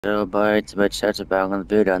Hello buddy, it's about Church about on the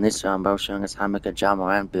video. On this one, I'm showing us how to make a JA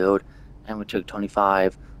Morant build, and we took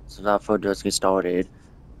 25. So without further ado, let's get started.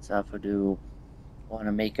 So without further ado, want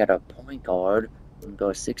to make it a point guard. We can go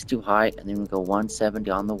 6'2" height, and then we go 170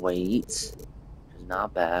 on the weight, which is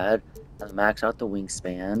not bad. And max out the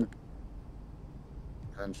wingspan.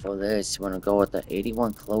 And for this, you want to go with the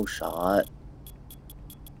 81 close shot.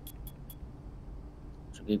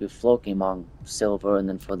 So give you float game on silver, and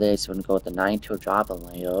then for this, you want to go with the 92 drop and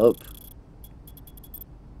layup.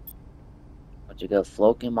 But you get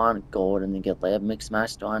float game on gold, and then get layup mix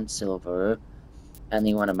master on silver. And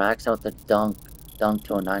you want to max out the dunk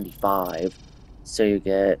to a 95. So you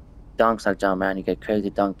get dunks like John Man, you get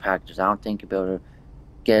crazy dunk packages. I don't think you'll be able to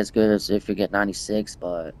get as good as if you get 96,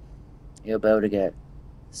 but you'll be able to get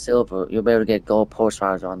silver. You'll be able to get gold post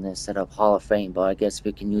riders on this instead of Hall of Fame. But I guess if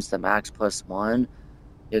you can use the max +1,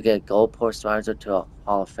 you'll get gold post riser to a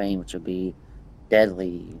Hall of Fame, which would be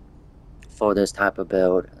deadly for this type of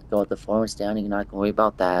build. Go with the forward standing, you're not going to worry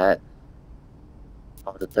about that.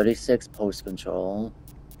 Of the 36 post control.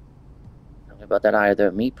 Don't worry about that either.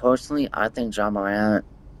 Me personally, I think Ja Morant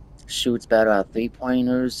shoots better at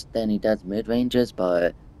 3-pointers than he does mid-ranges,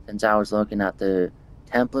 but since I was looking at the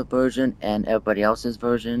template version and everybody else's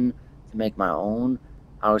version to make my own,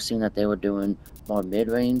 I was seeing that they were doing more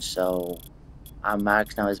mid-range, so I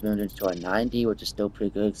maxed out his mid-range to a 90, which is still pretty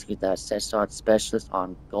good to get that set shot specialist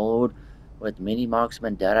on gold with mini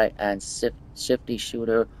marksman, deadeye, and shifty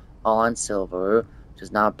shooter all on silver, which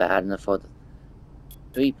is not bad enough for the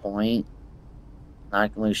 3-point.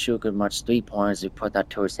 Not can really shoot good much 3-pointers. You put that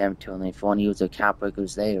to a 72, and if you want to use a cap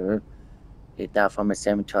breakers there, hit that from a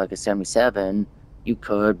 72 like a 77, you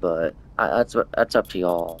could, but that's up to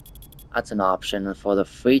y'all. That's an option. And for the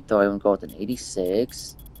free throw, you can go with an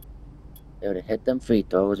 86. Able to hit them free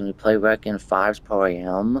throws, and we play rec in 5s per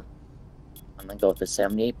AM. I'm gonna go with the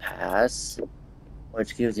 78 pass,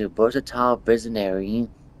 which gives you versatile visionary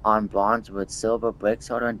on bronze with silver, brick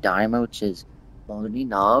solder, and diamond, which is more than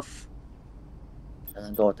enough. And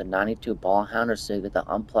then go with the 92 ball handler, so you get the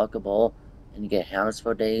unpluckable, and you get handlers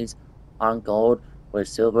for days on gold with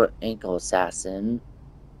silver ankle assassin.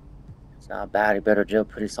 It's not bad. You better drill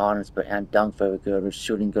pretty solid, and dunk very good with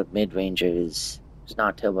shooting good mid ranges. It's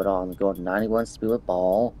not terrible at all. And go to 91 speed with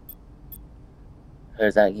ball,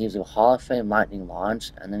 because that gives you Hall of Fame lightning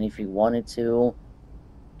launch. And then if you wanted to,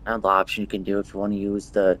 another option you can do if you want to use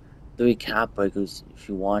the 3 cap breakers, if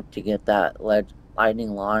you want to get that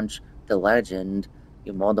lightning launch to legend,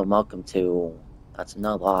 you're more than welcome to. That's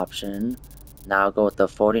another option. Now go with the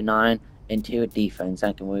 49 interior defense.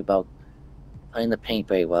 I can worry about playing the paint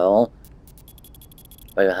very well.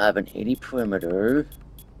 But you have an 80 perimeter,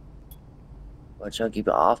 which will give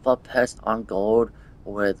you off-ball pest on gold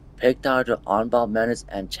with pick dodger on ball menace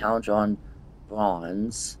and challenger on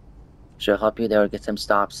bronze. Should help you there get some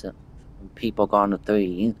stops from people going to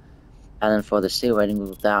 3. And then for the steal rating,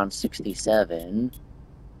 we'll down 67.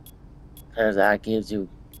 Because that gives you,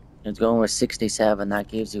 it's going with 67, that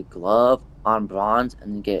gives you glove on bronze,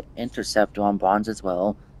 and you get interceptor on bronze as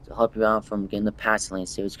well, to help you out from getting the passing lane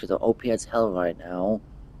series, because the OP is hell right now.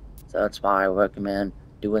 So that's why I recommend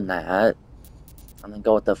doing that. And then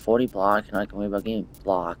go with the 40 block, and I can worry about getting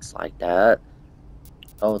blocks like that.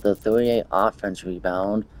 Go with the 38 offense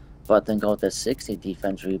rebound, but then go with the 60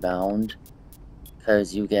 defense rebound,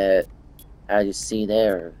 because you get, as you see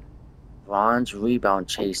there, bronze rebound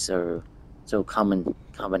chaser. So come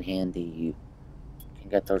in handy. You can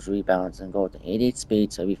get those rebounds and go with the 88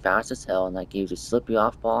 speed, so it'll be fast as hell, and that gives you slippery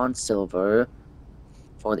off ball on silver.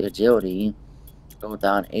 For the agility, go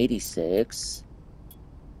down 86.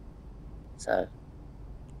 So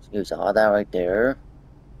gives all that right there.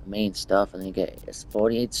 The main stuff, and then you get it's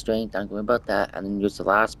 48 strength. I'm going about that, and then use the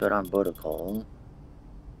last bit on vertical.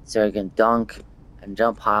 So you can dunk and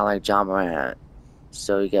jump high like Ja Morant.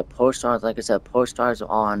 So you get post stars, like I said, post stars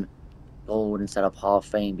on gold instead of Hall of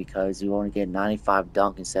Fame, because you only get 95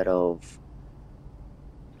 dunk instead of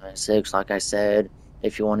 96. Like I said,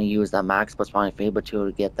 if you want to use that max +1 favor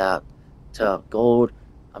to get that to gold,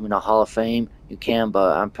 I mean a Hall of Fame, you can,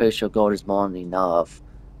 but I'm pretty sure gold is more than enough.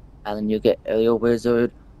 And then you get Aerial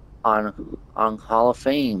Wizard on Hall of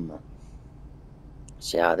Fame.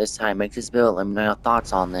 So yeah, this time make this build. Let me know your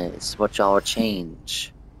thoughts on this. What y'all would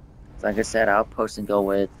change. Like I said, I'll personally go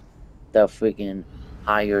with the freaking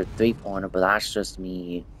higher 3-pointer, but that's just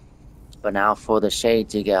me. But now for the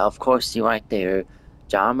shades, you get, of course, you right there,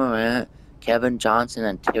 Ja Morant, Kevin Johnson,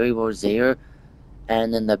 and Terry Rozier.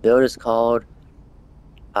 And then the build is called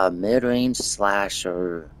a mid-range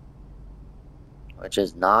slasher, which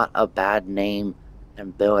is not a bad name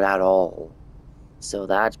and build at all. So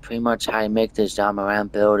that's pretty much how you make this Ja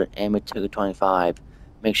Morant build in Nba2k25.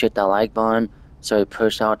 Make sure to hit that like button so you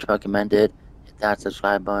push out to recommend it. Hit that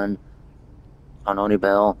subscribe button on Only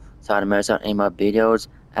Bell so I don't miss out any more videos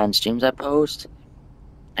and streams I post.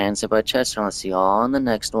 And super chest, and I'll see you all on the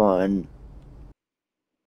next one.